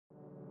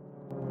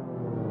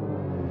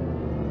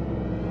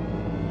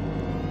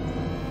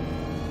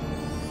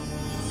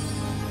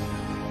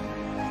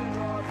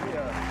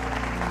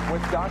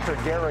Dr.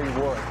 Gary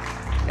Wood.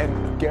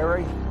 And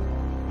Gary,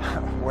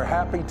 we're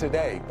happy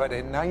today, but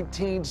in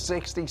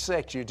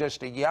 1966, you're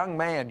just a young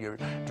man. You're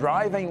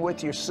driving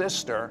with your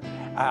sister,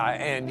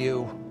 and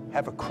you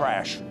have a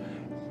crash.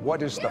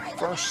 What is the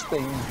first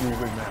thing you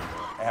remember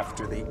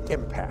after the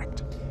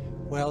impact?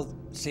 Well,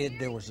 Sid,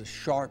 there was a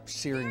sharp,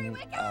 searing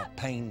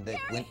pain that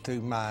went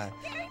through my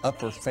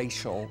upper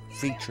facial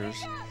features,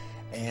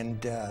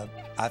 and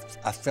I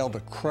felt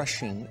a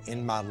crushing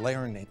in my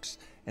larynx,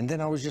 and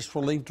then I was just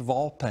relieved of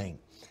all pain.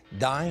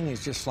 Dying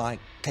is just like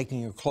taking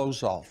your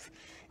clothes off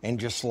and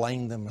just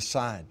laying them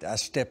aside. I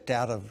stepped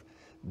out of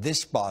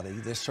this body,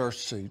 this earth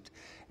suit,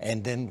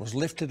 and then was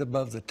lifted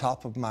above the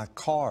top of my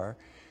car,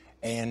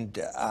 and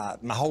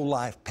my whole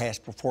life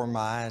passed before my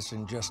eyes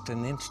in just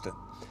an instant.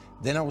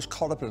 Then I was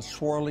caught up in a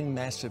swirling,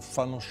 massive,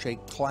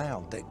 funnel-shaped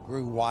cloud that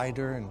grew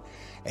wider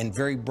and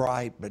very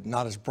bright, but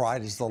not as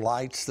bright as the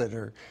lights that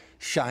are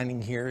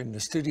shining here in the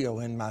studio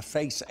in my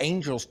face.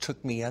 Angels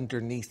took me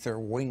underneath their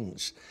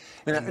wings.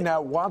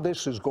 Now, while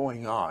this is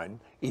going on,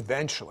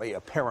 eventually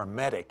a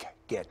paramedic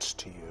gets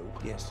to you.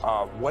 Yes.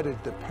 What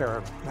did the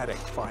paramedic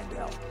find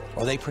out?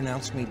 Well, they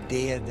pronounced me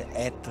dead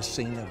at the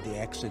scene of the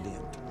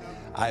accident.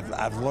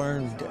 I've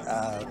learned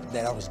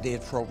that I was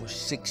dead for over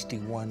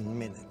 61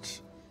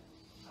 minutes.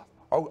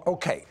 Oh,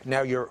 okay.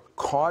 Now you're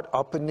caught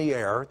up in the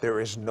air. There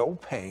is no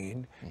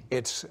pain.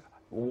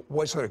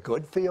 Was it a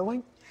good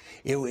feeling?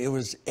 It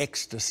was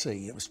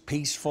ecstasy. It was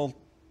peaceful,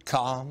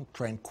 calm,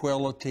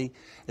 tranquility.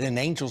 And then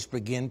angels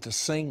began to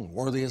sing,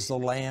 "Worthy is the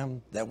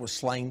Lamb that was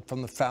slain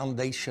from the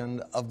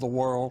foundation of the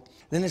world."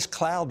 Then this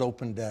cloud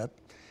opened up,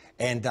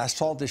 and I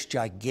saw this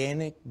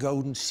gigantic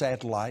golden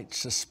satellite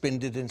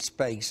suspended in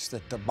space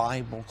that the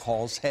Bible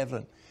calls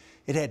heaven.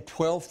 It had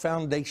 12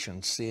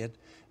 foundations, Sid.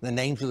 The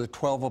names of the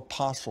 12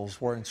 apostles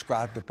were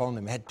inscribed upon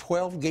them. It had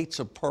 12 gates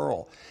of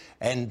pearl,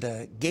 and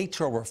the gates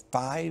are over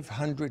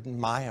 500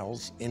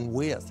 miles in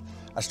width.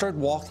 I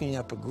started walking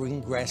up a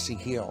green, grassy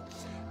hill.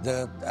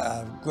 The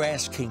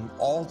grass came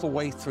all the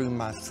way through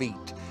my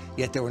feet,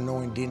 yet there were no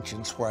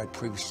indentions where I'd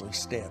previously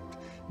stepped.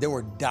 There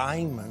were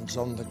diamonds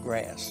on the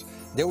grass.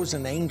 There was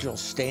an angel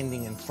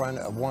standing in front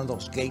of one of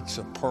those gates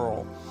of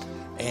pearl,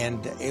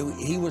 and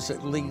he was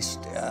at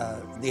least,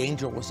 the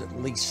angel was at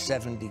least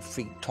 70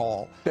 feet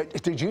tall.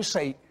 Did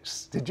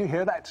you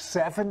hear that?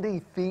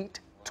 70 feet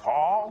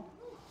tall?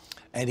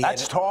 And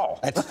That's tall.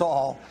 That's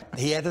tall.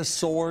 He had a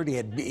sword.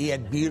 He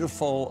had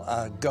beautiful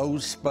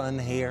gold-spun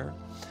hair.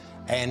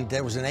 And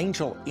there was an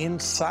angel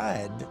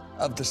inside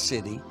of the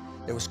city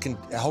that was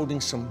holding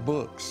some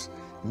books.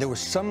 There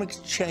was some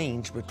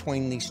exchange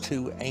between these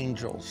two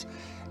angels.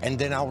 And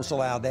then I was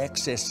allowed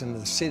access into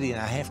the city, and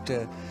I have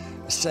to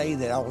say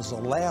that I was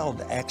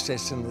allowed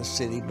access into the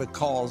city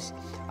because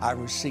I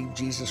received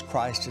Jesus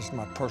Christ as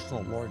my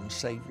personal Lord and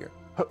Savior.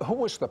 Who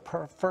was the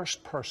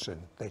first person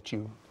that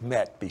you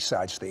met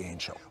besides the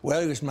angel?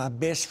 Well, he was my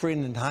best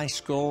friend in high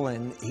school,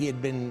 and he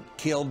had been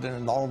killed in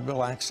an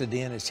automobile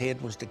accident. His head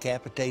was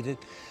decapitated.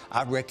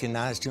 I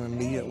recognized him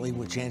immediately,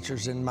 which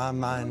answers in my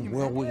mind,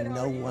 will we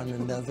know one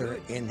another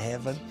in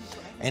heaven?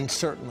 And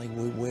certainly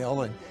we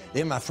will. And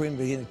then my friend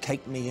began to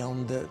take me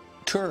on the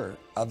tour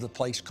of the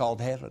place called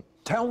heaven.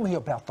 Tell me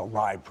about the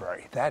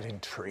library. That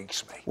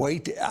intrigues me.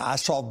 Wait, I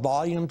saw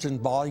volumes and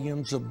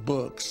volumes of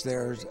books.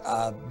 There's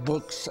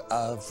books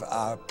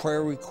of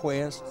prayer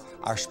requests,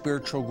 our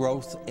spiritual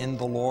growth in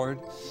the Lord,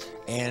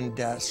 and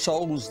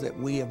souls that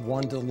we have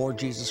won to the Lord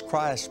Jesus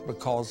Christ,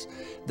 because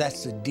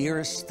that's the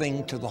dearest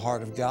thing to the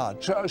heart of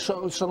God.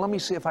 So let me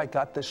see if I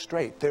got this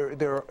straight.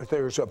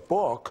 There's a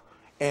book,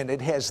 and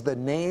it has the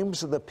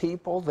names of the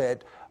people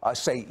that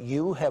say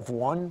you have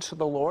won to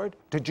the Lord.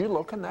 Did you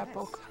look in that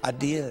book? I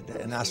did,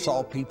 and I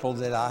saw people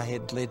that I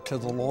had led to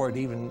the Lord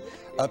even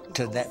up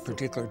to that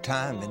particular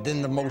time. And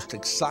then the most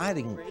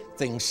exciting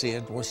thing,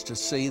 Sid, was to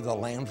see the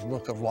Lamb's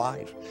Book of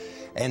Life.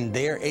 And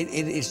there, it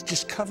is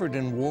just covered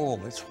in wool.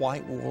 It's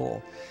white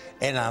wool.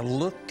 And I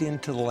looked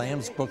into the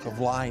Lamb's Book of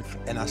Life,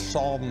 and I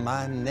saw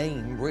my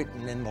name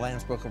written in the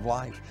Lamb's Book of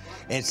Life.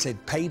 And it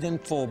said, paid in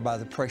full by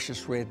the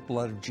precious red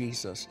blood of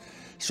Jesus.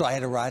 So I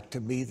had a right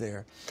to be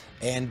there.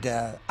 And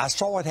I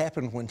saw what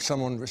happened when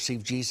someone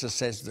received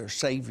Jesus as their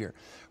Savior.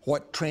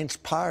 What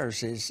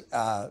transpires is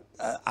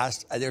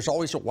there's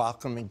always a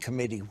welcoming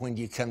committee when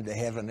you come to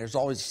heaven. There's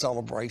always a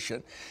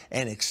celebration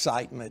and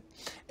excitement.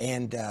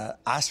 And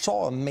I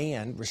saw a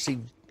man receive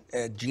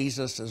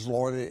Jesus as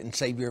Lord and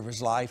Savior of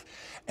his life.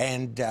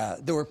 And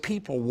there were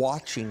people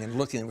watching and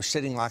looking. They were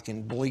sitting like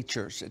in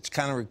bleachers. It's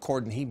kind of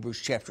recorded in Hebrews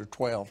chapter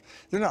 12.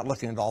 They're not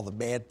looking at all the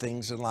bad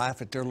things in life,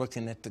 but they're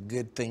looking at the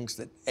good things,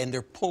 and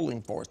they're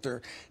pulling for us.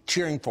 They're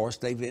cheering for us.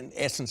 They've, in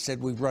essence,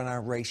 said, we've run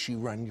our race, you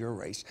run your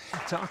race.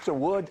 Dr.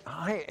 Wood,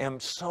 I am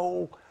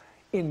so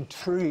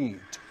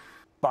intrigued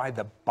by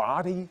the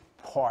body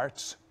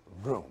parts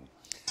room.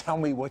 Tell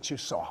me what you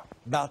saw.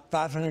 About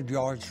 500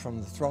 yards from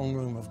the throne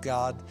room of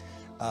God,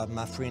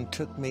 my friend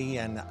took me,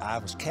 and I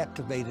was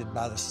captivated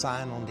by the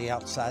sign on the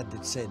outside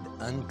that said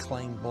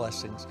unclaimed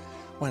blessings.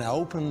 When I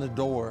opened the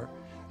door,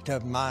 to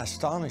my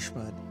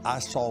astonishment, I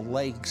saw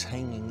legs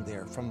hanging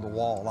there from the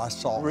wall. I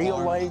saw Real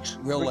arms, legs?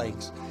 real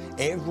legs.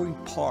 Every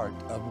part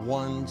of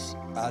one's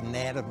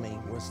anatomy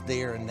was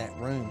there in that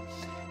room.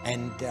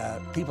 And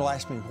people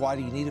ask me, why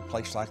do you need a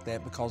place like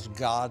that? Because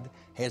God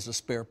has a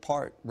spare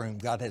part room.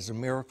 God has a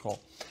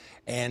miracle.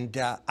 And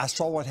I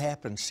saw what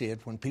happens,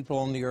 Sid, when people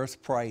on the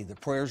earth pray. The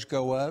prayers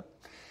go up,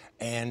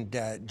 and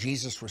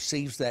Jesus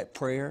receives that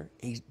prayer.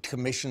 He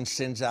commissions,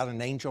 sends out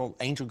an angel.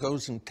 Angel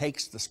goes and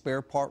takes the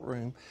spare part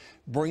room,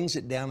 brings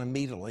it down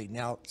immediately.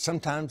 Now,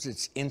 sometimes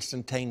it's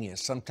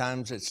instantaneous.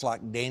 Sometimes it's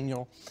like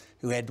Daniel,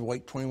 who had to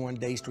wait 21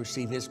 days to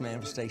receive his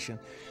manifestation.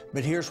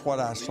 But here's what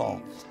I saw.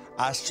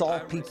 I saw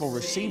people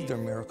receive their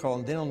miracle,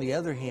 and then on the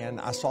other hand,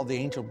 I saw the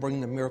angel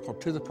bring the miracle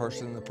to the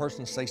person, and the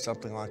person say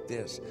something like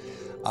this,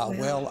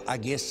 well, I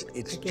guess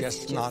it's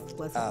just not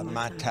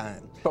my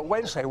time. But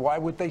wait a second, why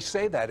would they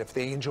say that if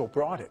the angel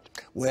brought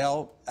it?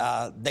 Well,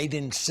 they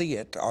didn't see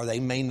it, or they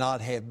may not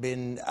have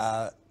been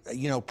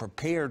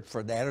prepared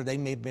for that, or they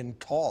may have been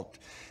taught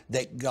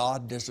that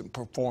God doesn't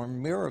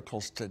perform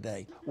miracles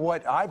today.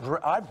 What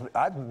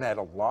I've met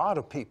a lot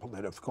of people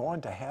that have gone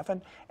to heaven,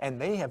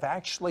 and they have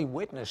actually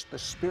witnessed the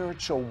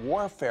spiritual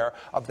warfare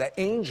of the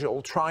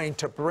angel trying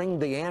to bring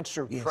the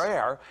answered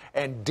prayer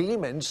and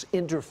demons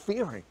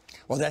interfering.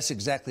 Well, that's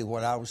exactly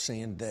what I was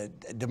seeing. The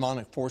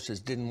demonic forces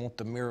didn't want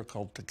the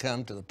miracle to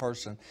come to the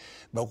person.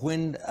 But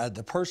when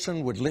the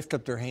person would lift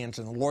up their hands,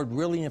 and the Lord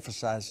really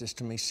emphasized this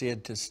to me,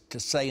 Sid, to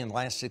say in the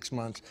last 6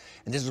 months,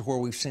 and this is where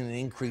we've seen an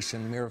increase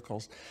in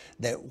miracles,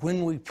 that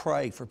when we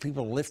pray for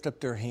people to lift up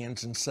their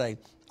hands and say,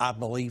 I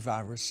believe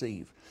I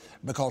receive.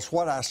 Because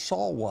what I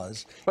saw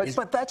was...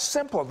 But that's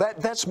simple.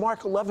 That's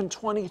Mark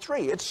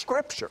 11:23. It's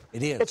Scripture.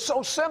 It is. It's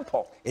so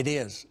simple. It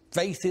is.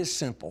 Faith is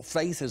simple.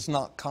 Faith is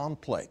not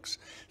complex.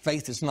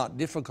 Faith is not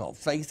difficult.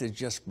 Faith is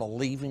just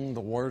believing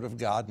the Word of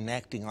God and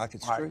acting like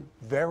it's true.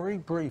 Very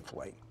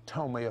briefly,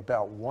 tell me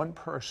about one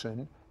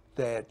person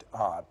that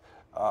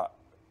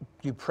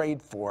you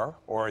prayed for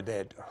or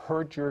that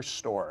heard your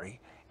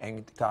story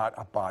and got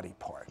a body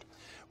part.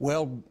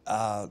 Well,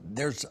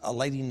 there's a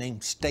lady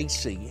named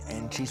Stacy,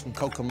 and she's from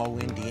Kokomo,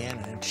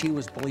 Indiana, and she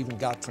was believing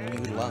God for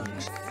new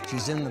lungs.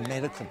 She's in the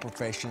medical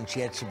profession.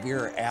 She had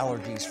severe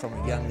allergies from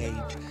a young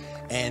age,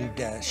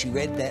 and she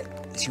read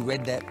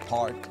that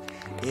part,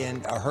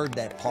 and I heard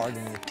that part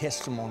in the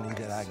testimony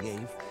that I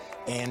gave,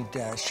 and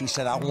she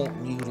said, I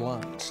want new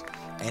lungs.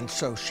 And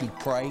so she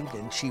prayed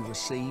and she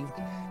received,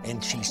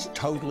 and she's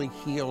totally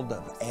healed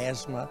of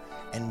asthma.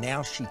 And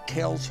now she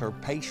tells her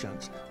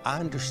patients, I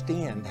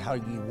understand how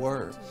you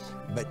were,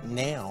 but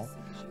now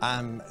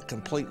I'm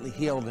completely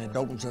healed. And it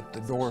opens up the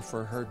door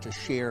for her to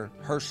share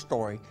her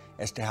story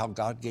as to how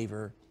God gave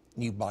her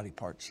new body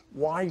parts.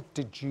 Why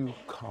did you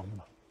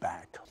come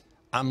back?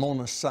 I'm on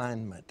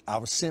assignment. I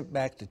was sent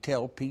back to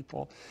tell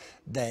people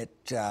that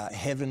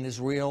heaven is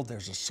real.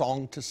 There's a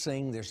song to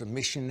sing. There's a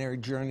missionary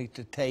journey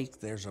to take.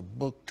 There's a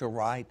book to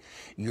write.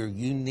 You're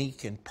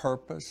unique in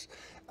purpose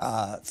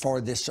for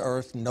this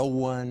earth. No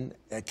one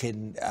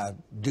can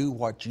do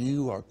what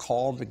you are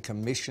called and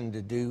commissioned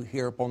to do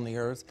here upon the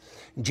earth.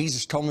 And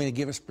Jesus told me to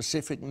give a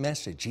specific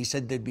message. He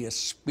said there'd be a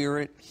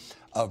spirit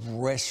of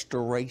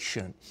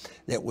restoration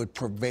that would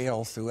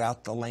prevail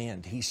throughout the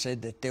land. He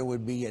said that there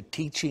would be a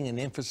teaching and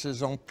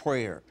emphasis on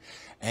prayer.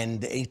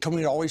 And he told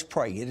me to always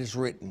pray, it is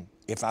written.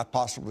 If I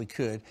possibly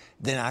could,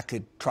 then I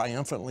could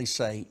triumphantly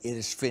say, it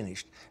is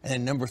finished. And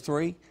then number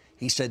 3,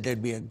 he said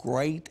there'd be a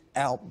great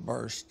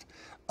outburst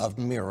of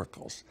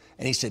miracles.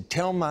 And he said,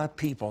 tell my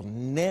people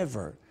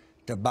never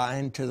to buy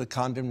into the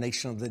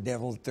condemnation of the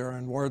devil that they're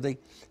unworthy.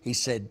 He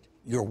said,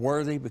 you're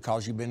worthy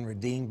because you've been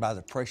redeemed by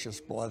the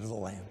precious blood of the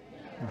Lamb.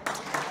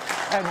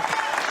 And,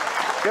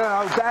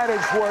 that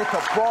is worth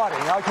applauding,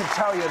 I can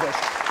tell you this.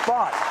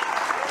 But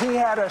he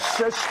had a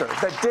sister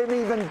that didn't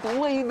even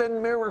believe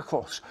in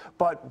miracles.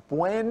 But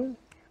when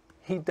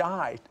he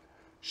died,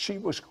 she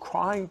was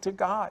crying to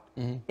God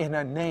in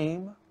a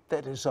name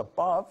that is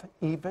above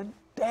even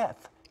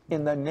death,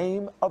 in the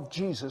name of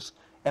Jesus.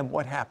 And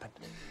what happened?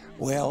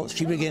 Well,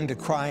 she began to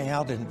cry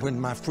out, and when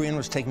my friend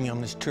was taking me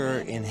on this tour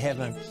in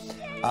heaven,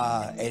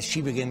 as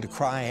she began to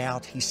cry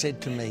out, he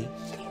said to me,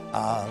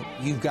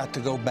 you've got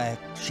to go back.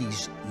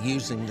 She's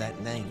using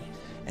that name.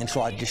 And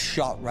so I just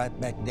shot right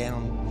back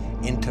down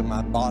into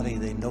my body.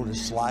 They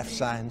noticed life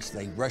signs.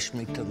 They rushed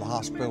me to the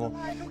hospital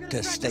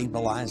to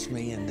stabilize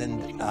me. And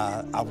then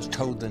I was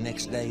told the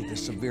next day the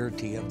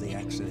severity of the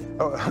accident.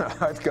 Oh,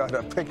 I've got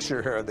a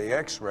picture here of the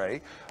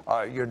x-ray.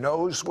 Your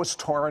nose was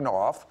torn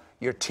off.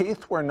 Your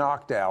teeth were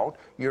knocked out,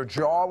 your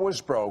jaw was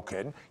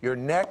broken, your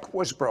neck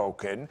was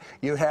broken,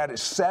 you had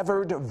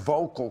severed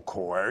vocal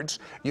cords,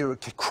 you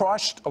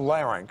crushed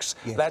larynx.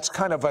 Yes. That's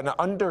kind of an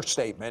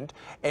understatement,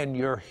 and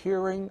you're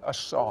hearing a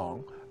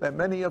song that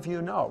many of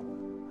you know.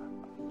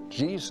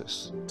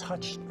 Jesus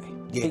touched me.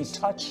 Yes. He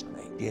touched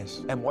me.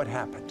 Yes. And what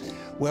happened?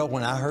 Well,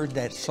 when I heard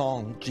that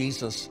song,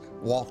 Jesus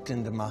walked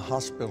into my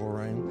hospital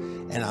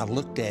room, and I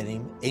looked at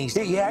him. And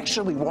he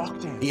actually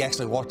walked in? He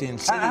actually walked in.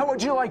 How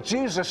would you like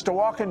Jesus to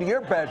walk into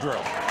your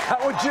bedroom? How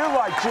would you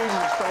like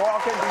Jesus to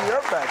walk into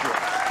your bedroom?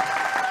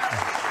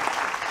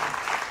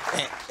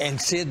 And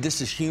Sid,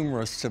 this is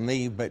humorous to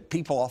me, but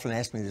people often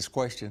ask me this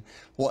question: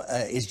 well,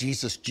 is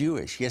Jesus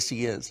Jewish? Yes,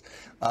 he is.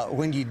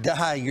 When you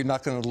die, you're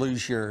not going to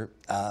lose your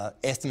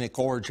ethnic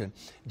origin.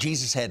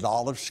 Jesus had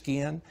olive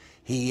skin.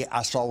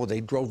 I saw where they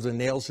drove the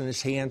nails in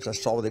his hands. I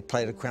saw where they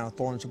planted a crown of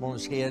thorns upon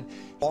his head.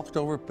 Walked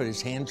over, put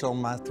his hands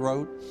on my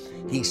throat.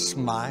 He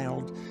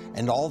smiled,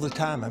 and all the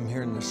time I'm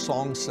hearing the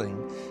song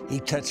sing. He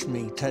touched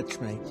me,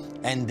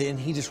 and then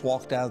he just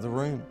walked out of the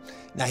room.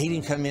 Now, he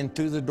didn't come in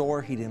through the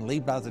door. He didn't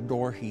leave by the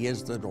door. He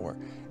is the door.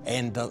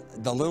 And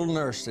the little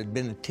nurse that had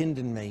been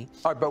attending me.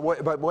 All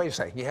right, but wait a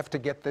second. You have to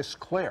get this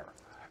clear.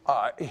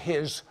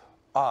 His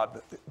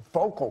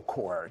vocal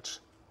cords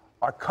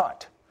are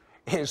cut.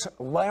 His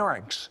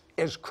larynx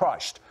is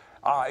crushed.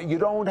 You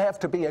don't have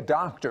to be a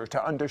doctor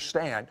to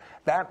understand.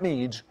 That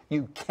means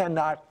you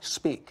cannot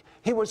speak.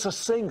 He was a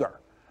singer.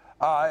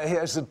 He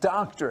has a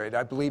doctorate,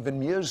 I believe, in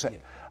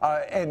music.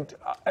 And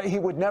he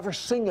would never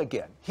sing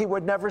again. He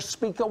would never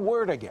speak a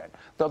word again.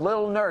 The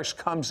little nurse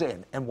comes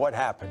in, and what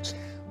happens?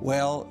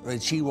 Well, when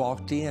she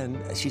walked in,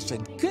 she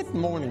said, "Good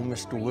morning,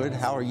 Mr. Wood.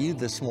 How are you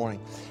this morning?"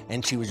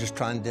 And she was just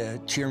trying to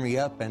cheer me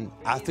up, and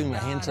I threw my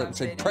hands up and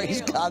said,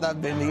 "Praise God,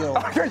 I've been healed."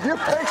 Can you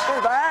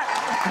picture that?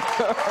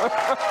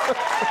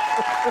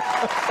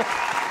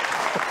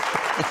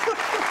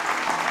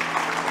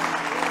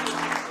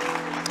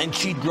 And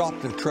she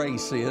dropped the tray,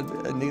 Sid,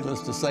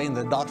 needless to say, and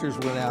the doctors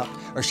went out,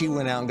 or she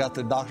went out and got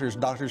the doctors.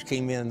 Doctors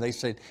came in and they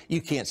said,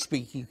 "You can't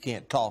speak, you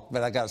can't talk,"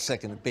 but I got a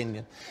second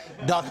opinion.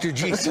 Dr.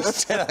 Jesus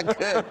said I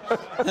could,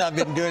 and I've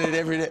been doing it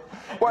every day.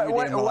 What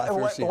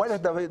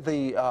did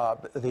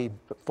the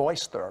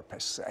voice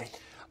therapist say?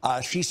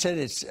 She said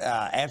it's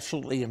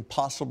absolutely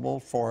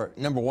impossible for,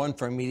 number one,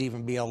 for me to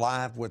even be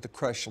alive with a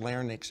crushed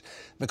larynx,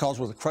 because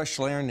with a crushed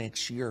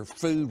larynx, your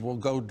food will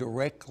go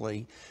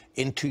directly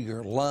into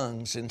your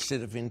lungs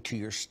instead of into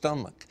your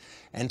stomach.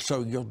 And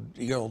so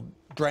you'll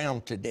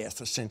drown to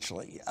death,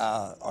 essentially,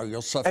 or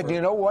you'll suffer. And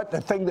you know what? The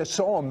thing that's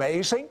so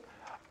amazing?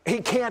 He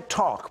can't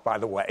talk, by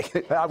the way.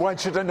 I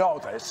want you to know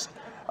this,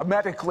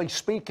 medically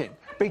speaking,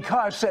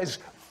 because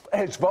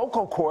his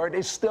vocal cord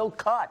is still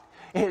cut.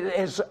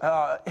 His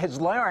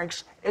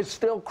larynx is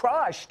still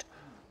crushed.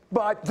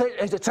 But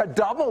it's a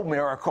double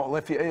miracle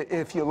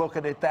if you look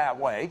at it that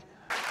way.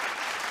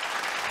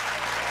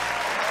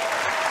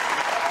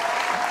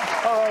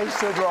 Hello,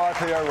 Sid Roth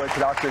here with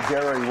Dr.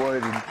 Gary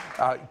Wood. And,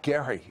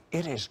 Gary,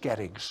 it is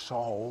getting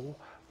so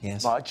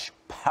much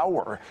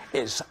power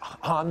is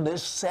on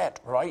this set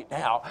right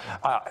now.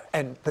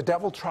 And the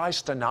devil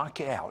tries to knock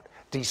you out.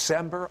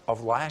 December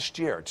of last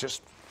year,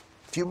 just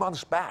a few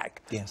months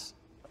back. Yes.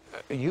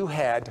 You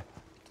had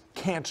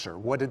cancer.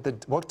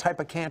 What type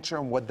of cancer,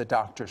 and what did the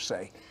doctor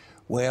say?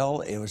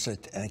 Well, it was an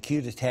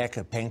acute attack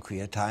of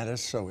pancreatitis,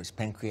 so it's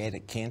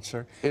pancreatic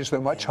cancer. Is there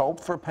much hope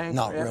for pancreas?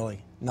 Not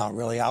really. Not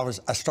really. I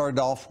started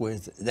off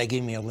with, they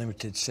gave me a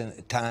limited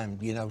time,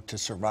 to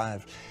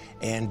survive.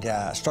 And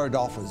I started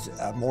off with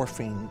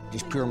morphine,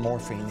 just pure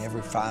morphine,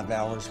 every 5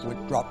 hours,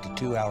 dropped to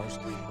 2 hours,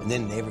 and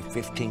then every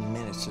 15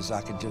 minutes, as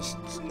I could just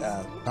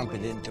pump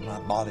it into my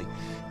body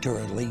to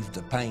relieve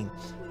the pain.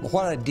 But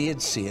what I did,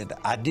 Sid,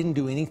 I didn't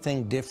do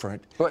anything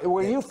different. But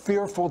were you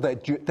fearful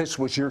that this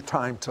was your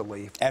time to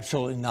leave?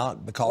 Absolutely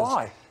not, because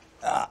why?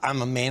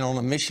 I'm a man on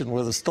a mission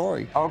with a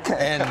story. Okay.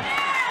 And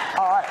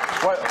all right.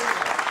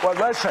 Well,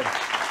 listen,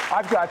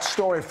 I've got a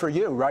story for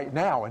you right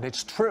now, and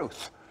it's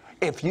truth.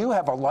 If you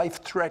have a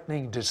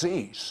life-threatening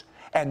disease,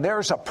 and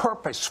there's a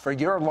purpose for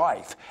your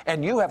life,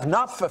 and you have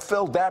not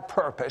fulfilled that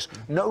purpose,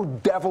 no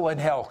devil in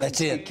hell can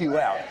take you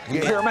out. You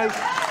hear me?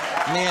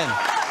 Man.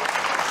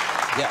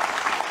 Yeah.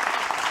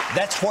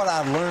 That's what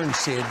I learned,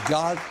 Sid.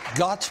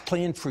 God's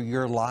plan for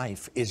your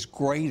life is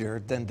greater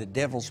than the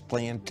devil's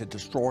plan to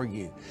destroy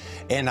you.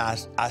 And I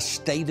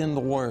stayed in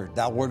the Word.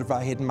 Thy word have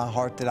I hid in my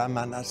heart that I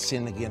might not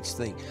sin against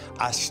thee.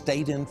 I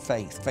stayed in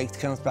faith. Faith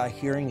cometh by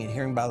hearing, and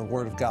hearing by the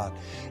Word of God.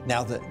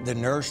 Now, the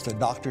nurse, the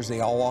doctors,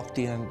 they all walked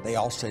in. They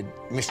all said,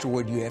 "Mr.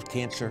 Wood, you have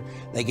cancer."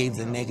 They gave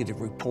the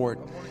negative report.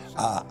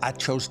 I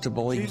chose to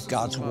believe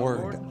God's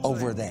Word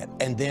over that.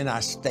 And then I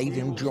stayed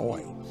in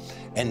joy.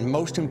 And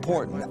most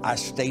important, I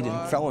stayed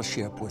in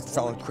fellowship with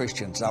fellow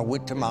Christians. I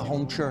went to my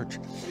home church,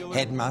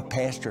 had my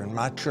pastor in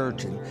my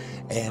church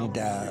and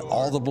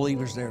all the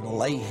believers there to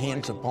lay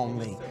hands upon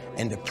me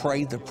and to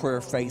pray the prayer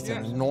of faith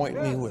and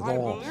anoint me with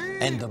oil.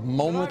 And the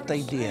moment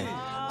they did,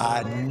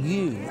 I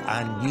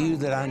knew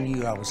that I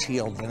knew I was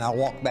healed. And I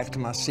walked back to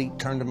my seat,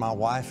 turned to my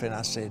wife, and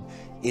I said,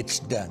 "It's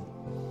done.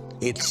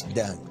 It's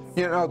done."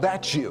 You know,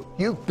 that's you.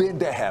 You've been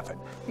to heaven.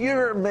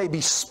 You're maybe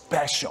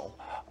special,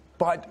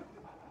 but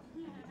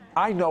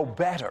I know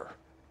better.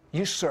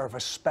 You serve a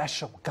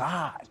special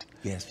God.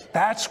 Yes.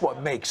 That's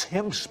what makes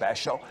him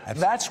special.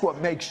 Absolutely. That's what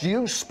makes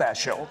you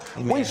special.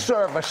 Amen. We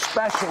serve a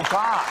special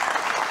God.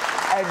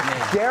 And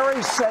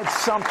Gary said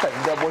something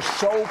that was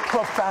so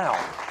profound.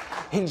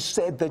 He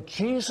said that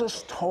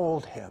Jesus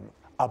told him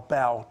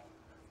about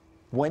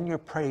when you're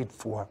prayed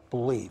for,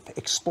 believe.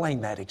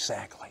 Explain that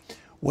exactly.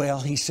 Well,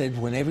 he said,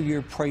 whenever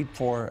you're prayed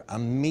for,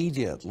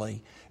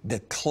 immediately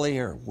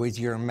declare with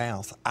your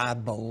mouth, I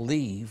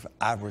believe,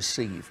 I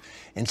receive.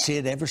 And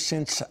Sid, ever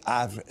since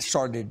I've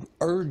started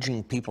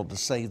urging people to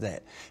say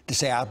that, to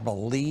say, I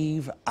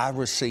believe, I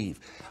receive,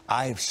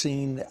 I have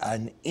seen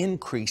an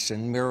increase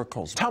in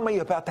miracles. Tell me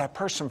about that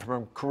person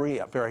from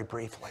Korea very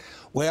briefly.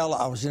 Well,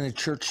 I was in a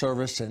church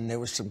service and there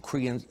was some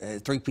Korean,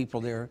 3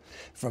 people there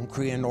from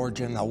Korean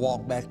origin. I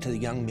walked back to the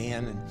young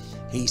man and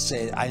he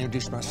said, I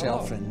introduced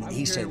myself and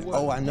he said,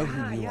 oh, I know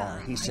who you are.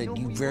 He said,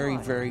 you very,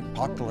 very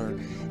popular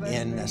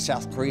in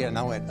South Korea. And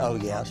I went, oh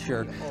yeah,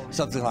 sure,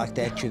 something like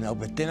that, you know.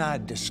 But then I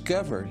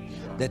discovered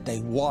that they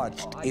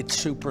watched It's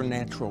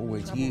Supernatural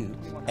with You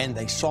and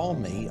they saw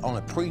me on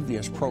a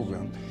previous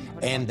program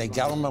and they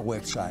got on my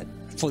website,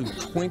 flew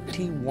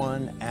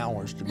 21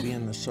 hours to be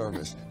in the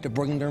service to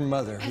bring their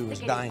mother who was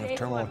dying of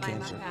terminal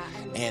cancer,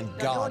 and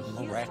God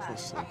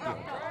miraculously healed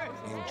her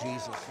in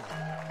Jesus'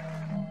 name.